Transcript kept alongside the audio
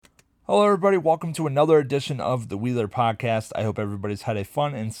Hello, everybody. Welcome to another edition of the Wheeler Podcast. I hope everybody's had a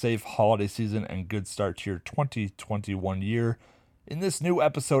fun and safe holiday season and good start to your 2021 year. In this new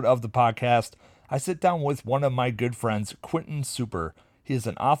episode of the podcast, I sit down with one of my good friends, Quentin Super. He is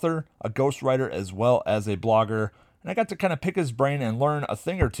an author, a ghostwriter, as well as a blogger, and I got to kind of pick his brain and learn a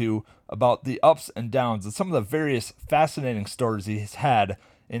thing or two about the ups and downs and some of the various fascinating stories he's had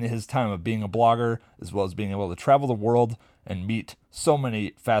in his time of being a blogger, as well as being able to travel the world and meet so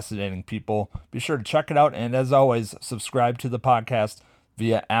many fascinating people. Be sure to check it out, and as always, subscribe to the podcast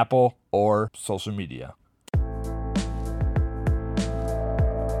via Apple or social media.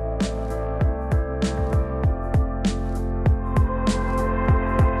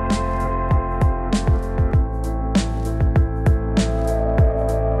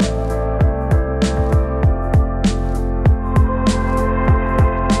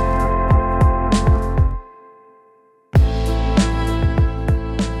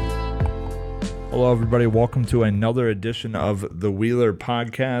 Hello, everybody. Welcome to another edition of the Wheeler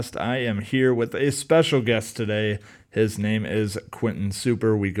Podcast. I am here with a special guest today. His name is Quentin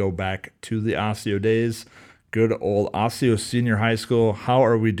Super. We go back to the Osseo days. Good old Osseo Senior High School. How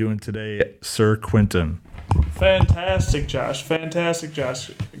are we doing today, Sir Quentin? Fantastic, Josh. Fantastic,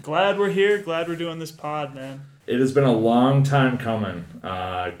 Josh. Glad we're here. Glad we're doing this pod, man. It has been a long time coming.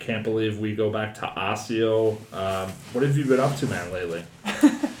 Can't believe we go back to Osseo. What have you been up to, man, lately?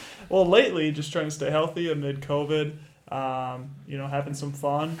 Well, lately, just trying to stay healthy amid COVID. Having some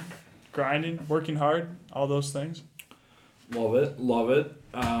fun, grinding, working hard, all those things. Love it. Love it.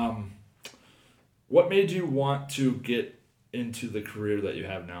 What made you want to get into the career that you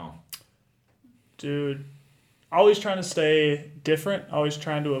have now? Dude, always trying to stay different, always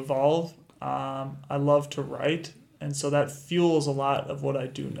trying to evolve. I love to write, and so that fuels a lot of what I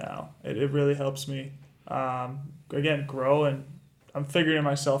do now. It really helps me, grow, and I'm figuring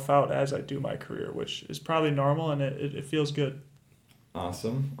myself out as I do my career, which is probably normal, and it feels good.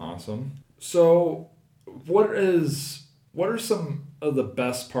 Awesome. So, what are some of the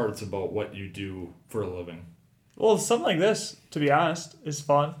best parts about what you do for a living? Well, something like this, to be honest, is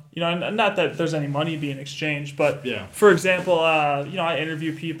fun. And not that there's any money being exchanged, but yeah. For example, I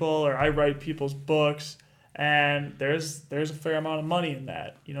interview people or I write people's books, and there's a fair amount of money in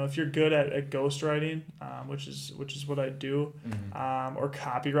that. If you're good at ghostwriting, which is what I do, or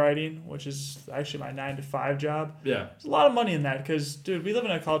copywriting, which is actually my 9-to-5 job. Yeah. There's a lot of money in that because, dude, we live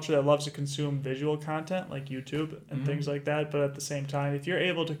in a culture that loves to consume visual content like YouTube and things like that. But at the same time, if you're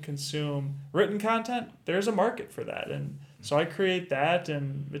able to consume written content, there's a market for that. And so I create that,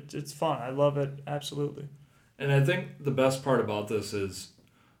 and it's fun. I love it. Absolutely. And I think the best part about this is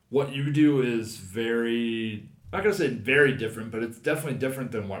what you do is very, I'm not going to say very different, but it's definitely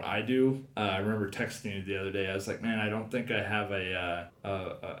different than what I do. I remember texting you the other day. I was like, man, I don't think I have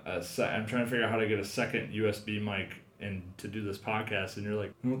I'm trying to figure out how to get a second USB mic in to do this podcast. And you're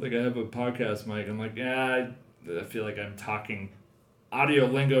like, I don't think I have a podcast mic. I'm like, yeah, I feel like I'm talking audio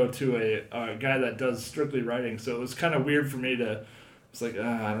lingo to a guy that does strictly writing. So it was kind of weird for me to, it's like,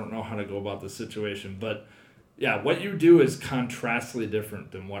 I don't know how to go about this situation. But yeah, what you do is contrastly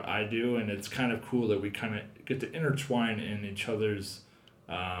different than what I do, and it's kind of cool that we kind of get to intertwine in each other's,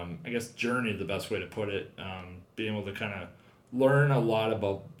 journey, the best way to put it, being able to kind of learn a lot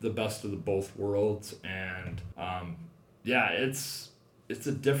about the best of the both worlds, and it's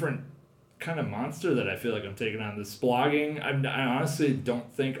a different kind of monster that I feel like I'm taking on. This blogging, I honestly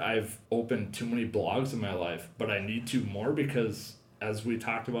don't think I've opened too many blogs in my life, but I need to more because, as we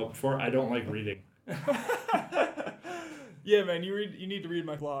talked about before, I don't like reading. Yeah, man, you need to read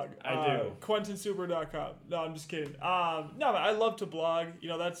my blog. I do. QuentinSuper.com. No, I'm just kidding. No, man, I love to blog.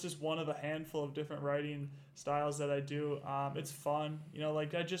 That's just one of a handful of different writing styles that I do. It's fun.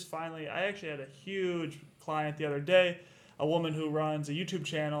 I actually had a huge client the other day, a woman who runs a YouTube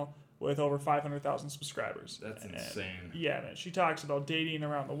channel with over 500,000 subscribers. That's insane. Yeah, man. She talks about dating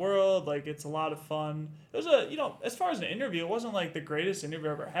around the world. It's a lot of fun. It was as far as an interview, it wasn't like the greatest interview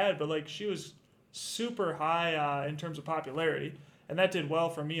I ever had, but she was super high in terms of popularity, and that did well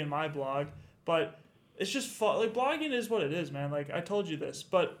for me and my blog. But it's just fun. Blogging is what it is, man. I told you this,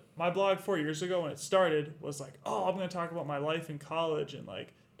 but my blog 4 years ago when it started was I'm going to talk about my life in college and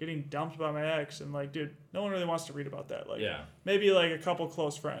getting dumped by my ex, and dude, no one really wants to read about that. Maybe a couple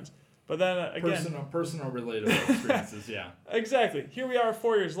close friends. But then again, personal relatable experiences, yeah. Exactly. Here we are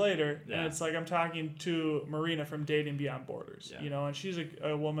 4 years later, and it's I'm talking to Marina from Dating Beyond Borders, and she's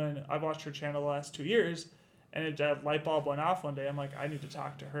a woman. I've watched her channel the last 2 years, and a light bulb went off one day. I'm like, I need to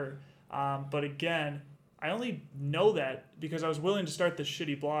talk to her. But again, I only know that because I was willing to start this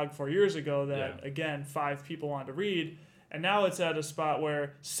shitty blog 4 years ago that, again, 5 people wanted to read. And now it's at a spot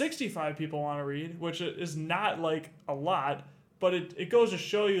where 65 people want to read, which is not like a lot, but it goes to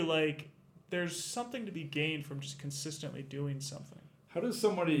show you like there's something to be gained from just consistently doing something. How does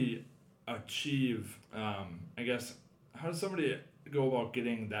somebody achieve, how does somebody go about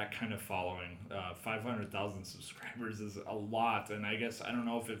getting that kind of following? 500,000 subscribers is a lot, and I guess I don't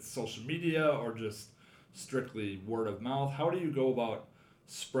know if it's social media or just strictly word of mouth. How do you go about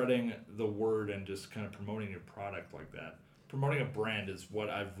spreading the word and just kind of promoting your product like that? Promoting a brand is what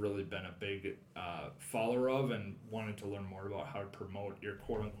I've really been a big follower of, and wanting to learn more about how to promote your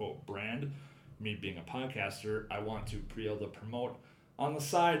quote-unquote brand. Me being a podcaster, I want to be able to promote on the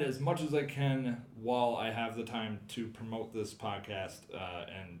side as much as I can while I have the time to promote this podcast.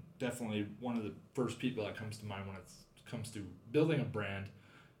 And definitely one of the first people that comes to mind when it comes to building a brand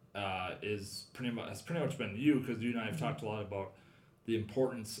has pretty much been you, because you and I have talked a lot about the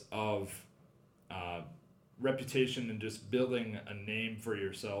importance of reputation and just building a name for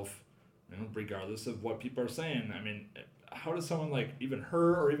yourself, regardless of what people are saying. I mean, how does someone like even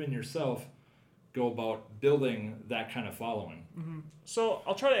her or even yourself go about building that kind of following? Mm-hmm. So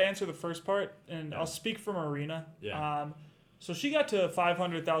I'll try to answer the first part, and I'll speak from Arena. Yeah. So she got to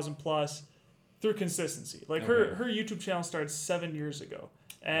 500,000 plus through consistency. Like her YouTube channel started 7 years ago,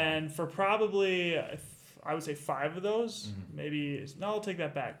 and for probably I would say 5 of those, I'll take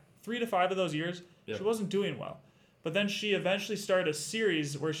that back. 3 to 5 of those years, she wasn't doing well. But then she eventually started a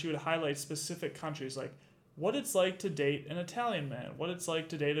series where she would highlight specific countries, like what it's like to date an Italian man, what it's like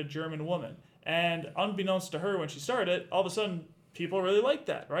to date a German woman. And unbeknownst to her when she started, all of a sudden people really liked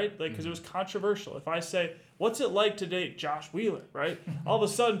that, right? Like, because it was controversial. If I say, what's it like to date Josh Wheeler, right? All of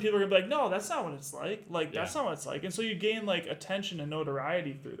a sudden people are going to be like, no, that's not what it's like. Like, that's not what it's like. And so you gain, like, attention and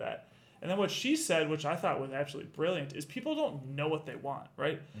notoriety through that. And then what she said, which I thought was absolutely brilliant, is people don't know what they want,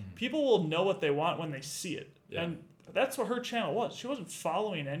 right? People will know what they want when they see it. Yeah. And that's what her channel was. She wasn't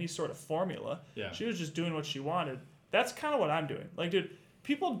following any sort of formula. Yeah. She was just doing what she wanted. That's kind of what I'm doing. Like, dude,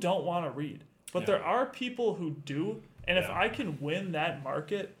 people don't want to read. But there are people who do. And if I can win that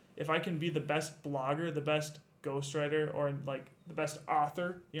market, if I can be the best blogger, the best ghostwriter, or like the best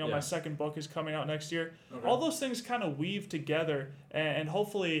author, my second book is coming out next year. Okay. All those things kind of weave together, and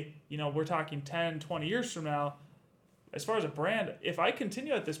hopefully, we're talking 10, 20 years from now, as far as a brand, if I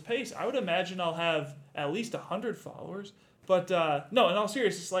continue at this pace, I would imagine I'll have at least 100 followers. But no, in all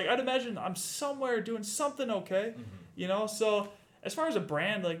seriousness, like I'd imagine I'm somewhere doing something okay, so as far as a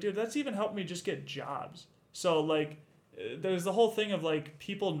brand, like, dude, that's even helped me just get jobs. So, like, there's the whole thing of, like,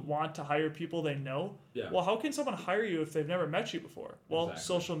 people want to hire people they know. Yeah. Well, how can someone hire you if they've never met you before? Well,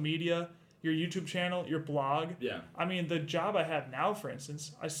 social media, your YouTube channel, your blog. Yeah. I mean, the job I have now, for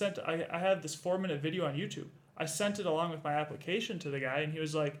instance, I have this 4-minute video on YouTube. I sent it along with my application to the guy, and he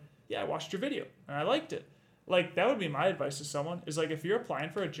was like, yeah, I watched your video, and I liked it. Like, that would be my advice to someone, is, like, if you're applying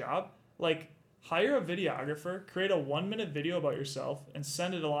for a job, like, hire a videographer, create a 1-minute video about yourself, and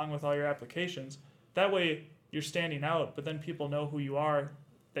send it along with all your applications. That way, you're standing out, but then people know who you are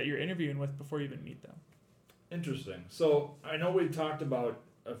that you're interviewing with before you even meet them. Interesting. So I know we talked about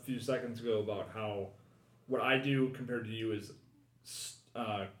a few seconds ago about how what I do compared to you is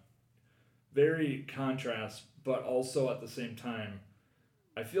very contrast, but also at the same time,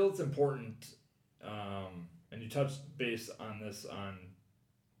 I feel it's important, and you touched base on this on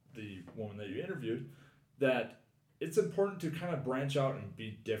the woman that you interviewed, that it's important to kind of branch out and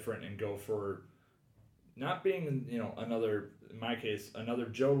be different and go for not being, another, in my case, another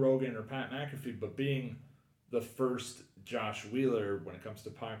Joe Rogan or Pat McAfee, but being the first Josh Wheeler when it comes to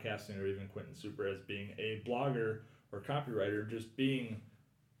podcasting, or even Quentin Super as being a blogger or copywriter, just being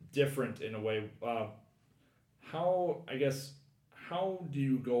different in a way. How do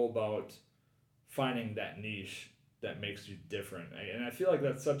you go about finding that niche that makes you different? And I feel like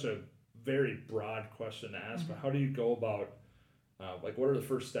that's such a very broad question to ask, but how do you go about, what are the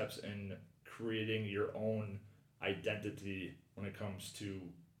first steps in creating your own identity when it comes to,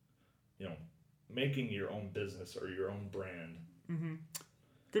 making your own business or your own brand? Mm-hmm.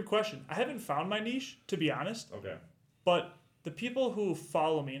 Good question. I haven't found my niche, to be honest. Okay. But the people who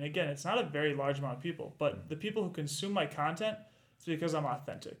follow me, and again, it's not a very large amount of people, but the people who consume my content, it's because I'm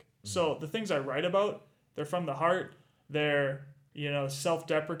authentic. Mm-hmm. So the things I write about, they're from the heart. They're,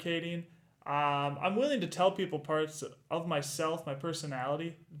 self-deprecating. I'm willing to tell people parts of myself, my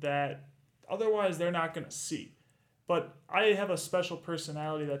personality, that otherwise they're not going to see. But I have a special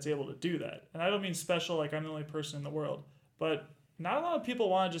personality that's able to do that. And I don't mean special like I'm the only person in the world. But not a lot of people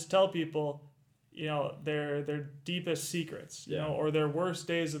want to just tell people, their deepest secrets, or their worst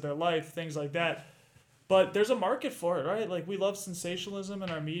days of their life, things like that. But there's a market for it, right? Like, we love sensationalism in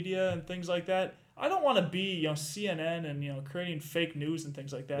our media and things like that. I don't want to be, CNN and, creating fake news and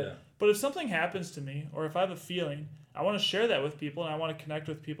things like that. Yeah. But if something happens to me or if I have a feeling, I want to share that with people and I want to connect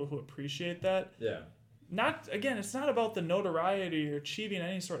with people who appreciate that. Yeah. It's not about the notoriety or achieving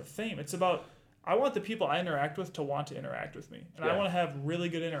any sort of fame. It's about, I want the people I interact with to want to interact with me. And I want to have really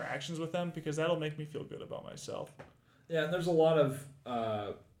good interactions with them because that'll make me feel good about myself. Yeah, and there's a lot of,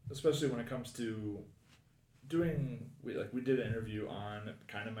 especially when it comes to we did an interview on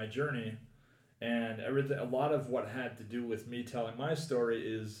kind of my journey, and everything. A lot of what had to do with me telling my story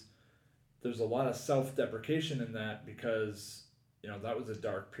is there's a lot of self-deprecation in that because that was a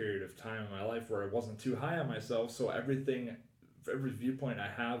dark period of time in my life where I wasn't too high on myself. So every viewpoint I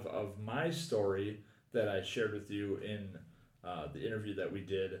have of my story that I shared with you in the interview that we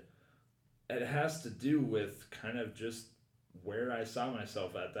did, it has to do with kind of just where I saw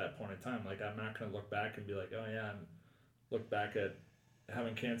myself at that point in time. Like, I'm not going to look back and be like, oh yeah, look back at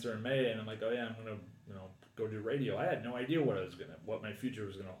having cancer in May and I'm like, oh yeah, I'm going to go do radio. I had no idea what my future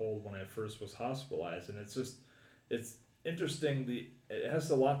was going to hold when I first was hospitalized. And it's interesting. It has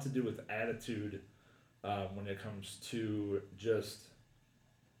a lot to do with attitude when it comes to just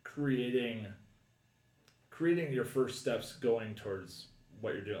creating your first steps going towards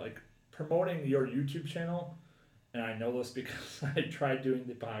what you're doing. Like promoting your YouTube channel, and I know this because I tried doing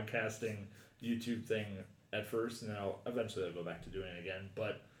the podcasting YouTube thing at first, and eventually I'll go back to doing it again.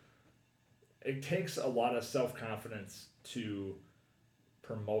 But it takes a lot of self-confidence to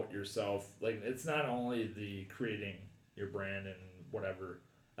promote yourself. Like, it's not only the creating your brand and whatever.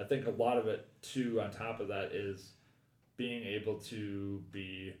 I think a lot of it, too, on top of that, is being able to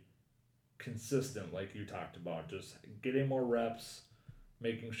be consistent, like you talked about. Just getting more reps,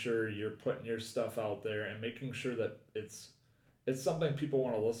 making sure you're putting your stuff out there, and making sure that it's something people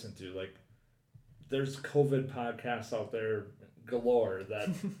want to listen to. Like, there's COVID podcasts out there galore that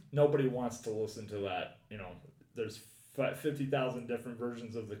nobody wants to listen to that. There's 50,000 different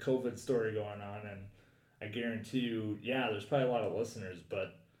versions of the COVID story going on, and I guarantee you, there's probably a lot of listeners,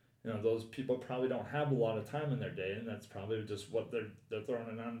 but those people probably don't have a lot of time in their day, and that's probably just what they're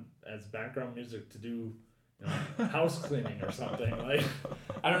throwing it on as background music to do, house cleaning or something. Like,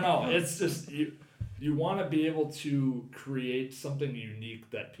 I don't know. It's just you want to be able to create something unique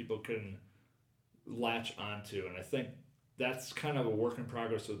that people can latch onto, and I think that's kind of a work in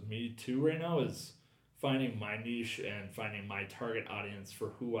progress with me too right now, is finding my niche and finding my target audience for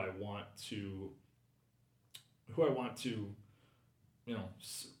who I want to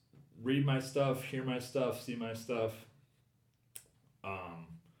read my stuff, hear my stuff, see my stuff.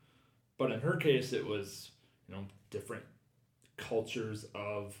 But in her case, it was, different cultures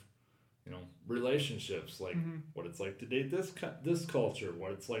of, relationships, like what it's like to date this culture,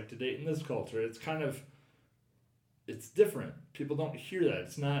 what it's like to date in this culture. It's kind of, it's different. People don't hear that.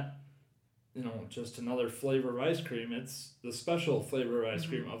 It's not, just another flavor of ice cream. It's the special flavor of ice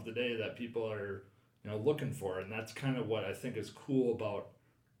cream of the day that people are, looking for. And that's kind of what I think is cool about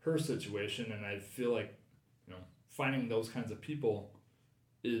her situation. And I feel like, finding those kinds of people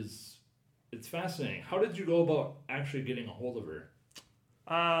it's fascinating. How did you go about actually getting a hold of her?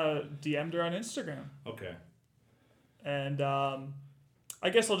 DM'd her on Instagram. Okay. And I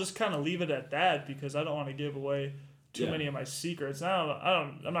guess I'll just kind of leave it at that because I don't want to give away too many of my secrets.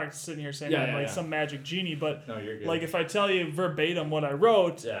 I'm not sitting here saying I'm some magic genie, but no, you're good. Like if I tell you verbatim what I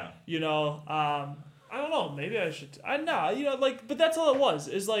wrote, I don't know, maybe I should. But that's all it was.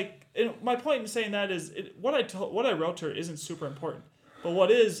 Is like my point in saying that is what I wrote to her isn't super important, but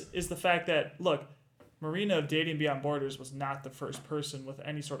what is the fact that look, Marina of Dating Beyond Borders was not the first person with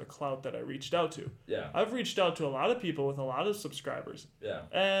any sort of clout that I reached out to. Yeah. I've reached out to a lot of people with a lot of subscribers. Yeah.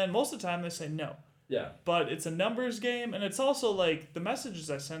 And most of the time they say no. Yeah. But it's a numbers game, and it's also like the messages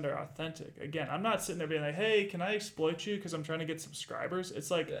I send are authentic. Again, I'm not sitting there being like, hey, can I exploit you because I'm trying to get subscribers?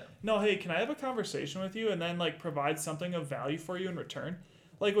 It's like, no, hey, can I have a conversation with you and then like provide something of value for you in return?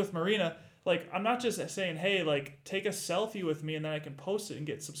 Like with Marina, like I'm not just saying, hey, like take a selfie with me and then I can post it and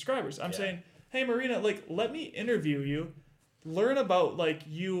get subscribers. I'm saying, hey, Marina, like let me interview you, learn about like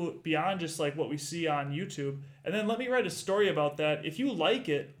you beyond just like what we see on YouTube, and then let me write a story about that. If you like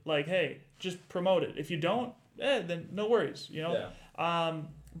it, like, hey, just promote it. If you don't, then no worries, Yeah.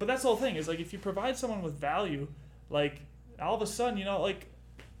 But that's the whole thing is like if you provide someone with value, like all of a sudden, like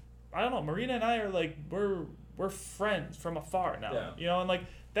I don't know, Marina and I are like we're friends from afar now. Yeah. And like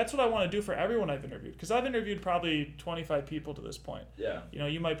that's what I want to do for everyone I've interviewed, because I've interviewed probably 25 people to this point. Yeah.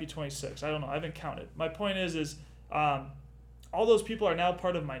 You might be 26. I don't know. I haven't counted. My point is all those people are now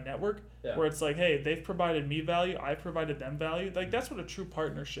part of my network, where it's like, hey, they've provided me value, I provided them value. Like that's what a true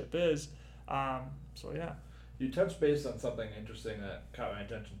partnership is. So yeah. You touched base on something interesting that caught my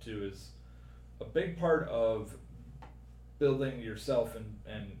attention too. Is a big part of building yourself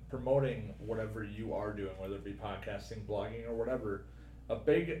and promoting whatever you are doing, whether it be podcasting, blogging, or whatever, a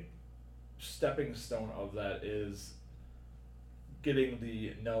big stepping stone of that is getting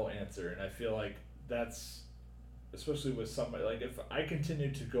the no answer. And I feel like that's, especially with somebody, like if I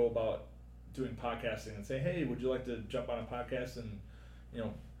continue to go about doing podcasting and say, hey, would you like to jump on a podcast? And,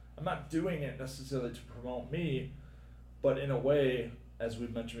 I'm not doing it necessarily to promote me, but in a way, as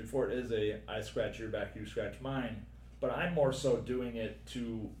we've mentioned before, it is a I scratch your back, you scratch mine. But I'm more so doing it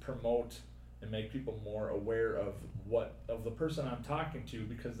to promote and make people more aware of the person I'm talking to,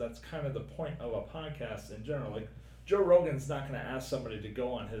 because that's kind of the point of a podcast in general. Like Joe Rogan's not going to ask somebody to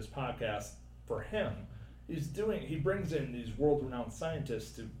go on his podcast for him. He brings in these world-renowned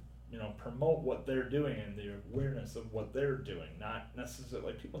scientists to, promote what they're doing and the awareness of what they're doing. Not necessarily,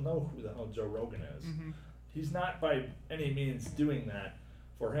 like, people know who the hell Joe Rogan is. Mm-hmm. He's not by any means doing that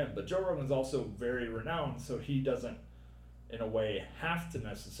for him, but Joe Rogan's also very renowned, so he doesn't, in a way, have to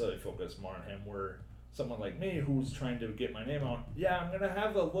necessarily focus more on him, where someone like me who's trying to get my name out, I'm going to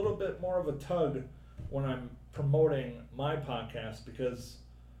have a little bit more of a tug when I'm promoting my podcast, because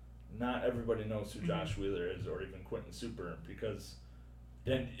not everybody knows who Josh Wheeler is, or even Quentin Super, because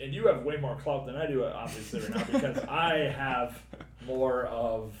and you have way more clout than I do, obviously, right now, because I have more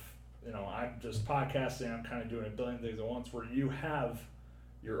of, I'm just podcasting, I'm kind of doing a billion things at once, where you have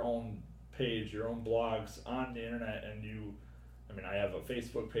your own page, your own blogs on the internet, and I have a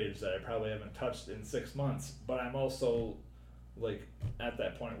Facebook page that I probably haven't touched in 6 months, but I'm also like at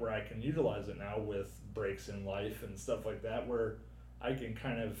that point where I can utilize it now with breaks in life and stuff like that, where I can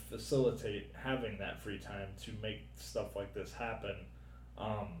kind of facilitate having that free time to make stuff like this happen.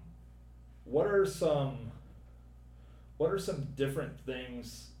 What are some different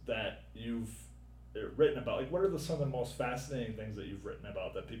things that you've written about? Like, what are some of the most fascinating things that you've written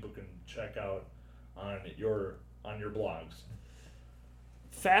about that people can check out on your blogs?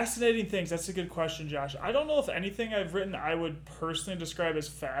 Fascinating things. That's a good question, Josh. I don't know if anything I've written I would personally describe as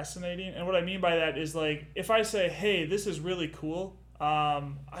fascinating. And what I mean by that is, like, if I say, hey, this is really cool,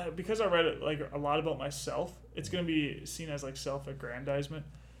 because I read it, like, a lot about myself, it's going to be seen as like self-aggrandizement.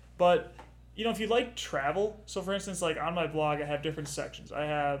 But, if you like travel, so for instance, like on my blog, I have different sections.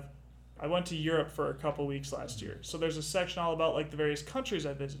 I went to Europe for a couple weeks last year. So there's a section all about like the various countries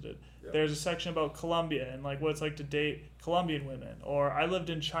I visited. Yep. There's a section about Colombia and like what it's like to date Colombian women. Or I lived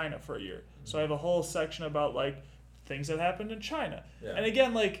in China for a year. So I have a whole section about like things that happened in China. Yeah. And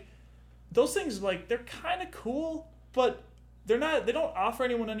again, like those things, like they're kind of cool, but they don't offer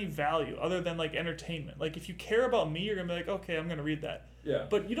anyone any value other than like entertainment. Like if you care about me, you're going to be like, okay, I'm going to read that. Yeah.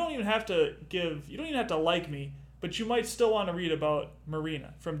 But you don't even have to like me, but you might still want to read about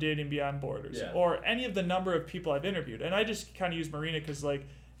Marina from Dating Beyond Borders, yeah, or any of the number of people I've interviewed. And I just kind of use Marina because like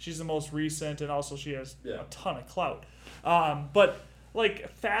she's the most recent, and also she has a ton of clout. But like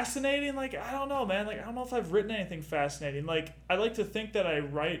fascinating, like I don't know, man. Like I don't know if I've written anything fascinating. Like I like to think that I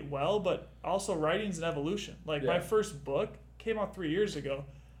write well, but also writing's an evolution. Like my first book came out 3 years ago.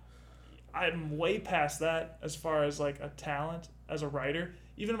 I'm way past that as far as like a talent as a writer.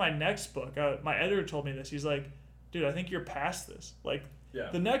 Even my next book, my editor told me this. He's like, dude, I think you're past this. Like,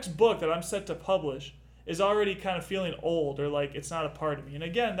 the next book that I'm set to publish is already kind of feeling old, or like it's not a part of me. And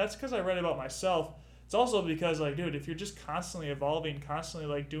again, that's because I read about myself. It's also because, like, dude, if you're just constantly evolving, constantly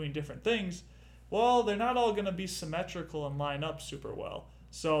like doing different things, well, they're not all going to be symmetrical and line up super well.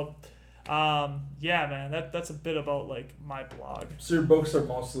 So, man, that's a bit about like my blog. So your books are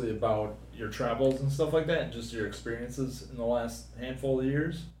mostly about your travels and stuff like that, and just your experiences in the last handful of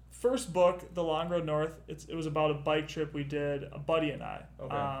years? First book, The Long Road North, it was about a bike trip we did, a buddy and I,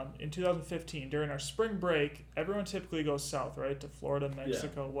 in 2015. During our spring break, everyone typically goes south, right, to Florida,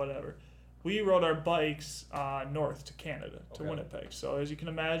 Mexico, whatever. We rode our bikes north to Canada, to Winnipeg. So as you can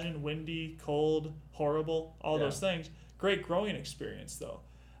imagine, windy, cold, horrible, all those things. Great growing experience, though.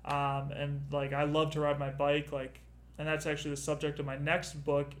 And like I love to ride my bike, like, and that's actually the subject of my next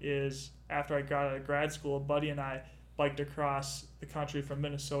book. Is after I got out of grad school, a buddy and I biked across the country from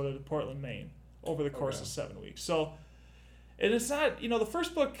Minnesota to Portland, Maine over the course of 7 weeks. So, and it's not, the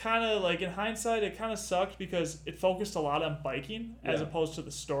first book kind of like in hindsight, it kind of sucked because it focused a lot on biking as opposed to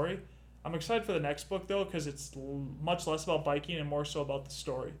the story. I'm excited for the next book though, because it's much less about biking and more so about the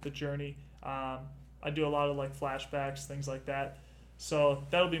story, the journey. I do a lot of like flashbacks, things like that. So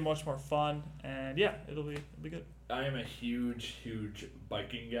that'll be much more fun, and it'll be good. I am a huge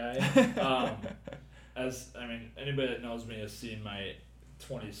biking guy. Anybody that knows me has seen my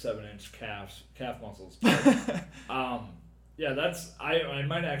 27-inch calf muscles. I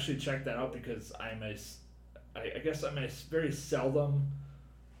might actually check that out, because I guess I'm a very seldom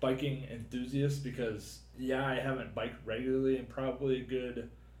biking enthusiast because, yeah, I haven't biked regularly in probably a good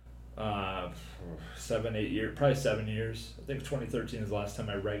 7 years, probably 7 years. I think 2013 is the last time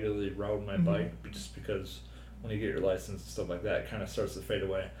I regularly rode my bike, just because when you get your license and stuff like that, it kind of starts to fade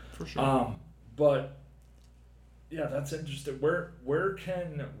away. For sure. But yeah, that's interesting. Where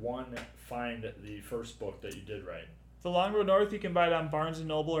can one find the first book that you did write? The Long Road North, you can buy it on Barnes &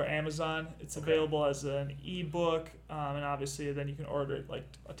 Noble or Amazon. It's available as an ebook, and obviously then you can order it like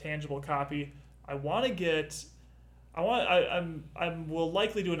a tangible copy. I will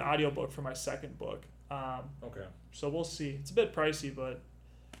likely do an audiobook for my second book. So we'll see. It's a bit pricey, but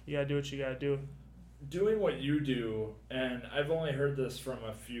you gotta do what you gotta do. Doing what you do, and I've only heard this from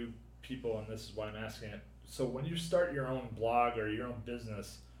a few people, and this is why I'm asking it. So when you start your own blog or your own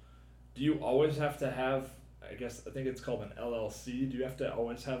business, do you always have to have, I think it's called an LLC. Do you have to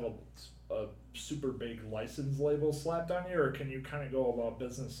always have a super big license label slapped on you, or can you kind of go about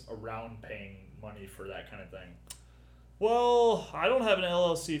business around paying money for that kind of thing? Well, I don't have an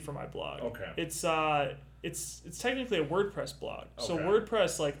LLC for my blog. Okay. It's technically a WordPress blog. Okay. So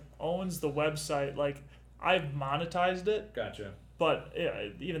WordPress like owns the website. Like I've monetized it. Gotcha. But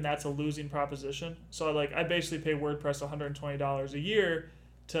even that's a losing proposition. So I basically pay WordPress $120 a year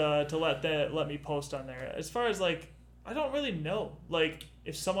to let me post on there. As far as I don't really know. Like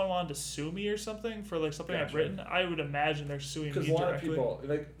if someone wanted to sue me or something for like something I've written, I would imagine they're suing me directly. Because a lot of people,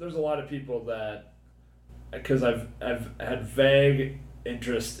 there's a lot of people that, because I've had vague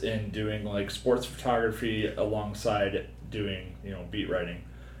interest in doing like sports photography alongside doing beat writing,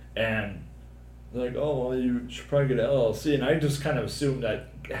 and they're like, oh well, you should probably get an LLC, and I just kind of assumed that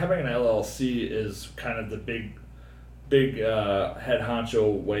having an LLC is kind of the big head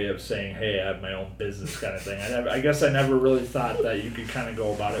honcho way of saying, hey, I have my own business kind of thing. I guess I never really thought that you could kind of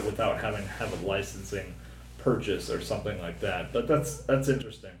go about it without having to have a licensing purchase or something like that. But that's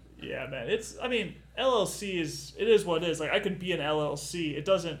interesting. Yeah, man. LLC is what it is. Like I could be an LLC. It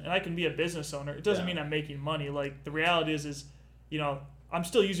doesn't, and I can be a business owner. It doesn't mean I'm making money. Like the reality is, I'm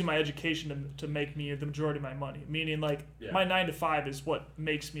still using my education to make me the majority of my money. Meaning my 9 to 5 is what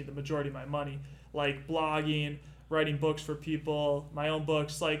makes me the majority of my money. Like blogging, writing books for people, my own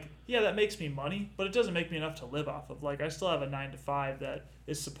books, that makes me money, but it doesn't make me enough to live off of. I still have a 9 to 5 that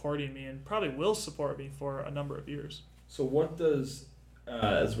is supporting me and probably will support me for a number of years. So what does,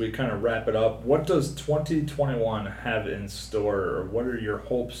 as we kind of wrap it up, what does 2021 have in store, or what are your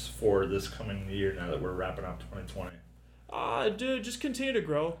hopes for this coming year now that we're wrapping up 2020? Dude, just continue to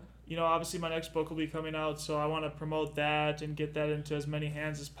grow. Obviously my next book will be coming out, so I want to promote that and get that into as many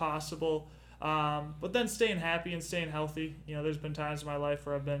hands as possible. But then staying happy and staying healthy. There's been times in my life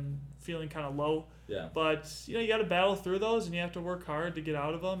where I've been feeling kind of low. Yeah. But, you got to battle through those, and you have to work hard to get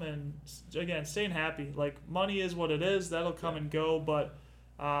out of them. And, again, staying happy. Money is what it is. That'll come and go. But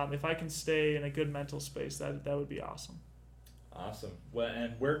if I can stay in a good mental space, that would be awesome. Awesome. Well,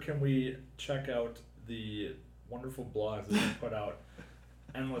 and where can we check out the wonderful blogs that you put out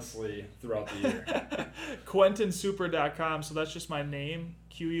endlessly throughout the year? QuentinSuper.com. So that's just my name,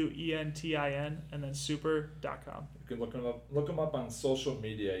 QUENTIN, and then super.com. You can look him up on social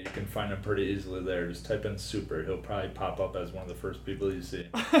media. You can find him pretty easily there. Just type in Super. He'll probably pop up as one of the first people you see.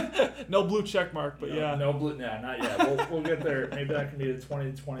 No blue check mark, but yeah. No blue. Nah, not yet. We'll get there. Maybe that can be the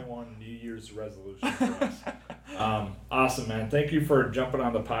 2021 New Year's resolution for us. Awesome, man. Thank you for jumping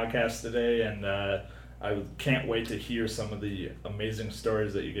on the podcast today, and I can't wait to hear some of the amazing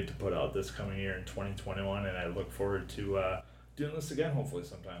stories that you get to put out this coming year in 2021, and I look forward to doing this again hopefully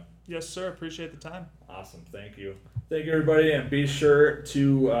sometime. Yes, sir. Appreciate the time. Awesome. Thank you. Thank you, everybody, and be sure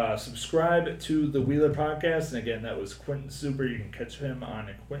to subscribe to the Wheeler Podcast. And again, that was Quentin Super. You can catch him on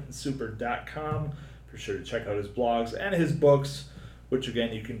QuentinSuper.com. Be sure to check out his blogs and his books, which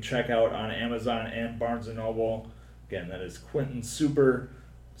again you can check out on Amazon and Barnes & Noble. Again, that is Quentin Super.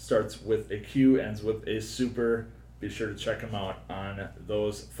 Starts with a Q, ends with a super. Be sure to check him out on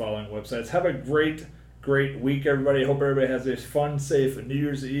those following websites. Have a great week, everybody. Hope everybody has a fun, safe New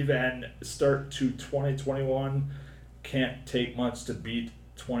Year's Eve and start to 2021. Can't take much to beat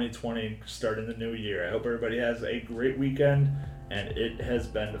 2020 starting the new year. I hope everybody has a great weekend, and it has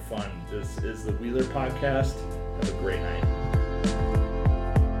been fun. This is the Wheeler Podcast. Have a great night.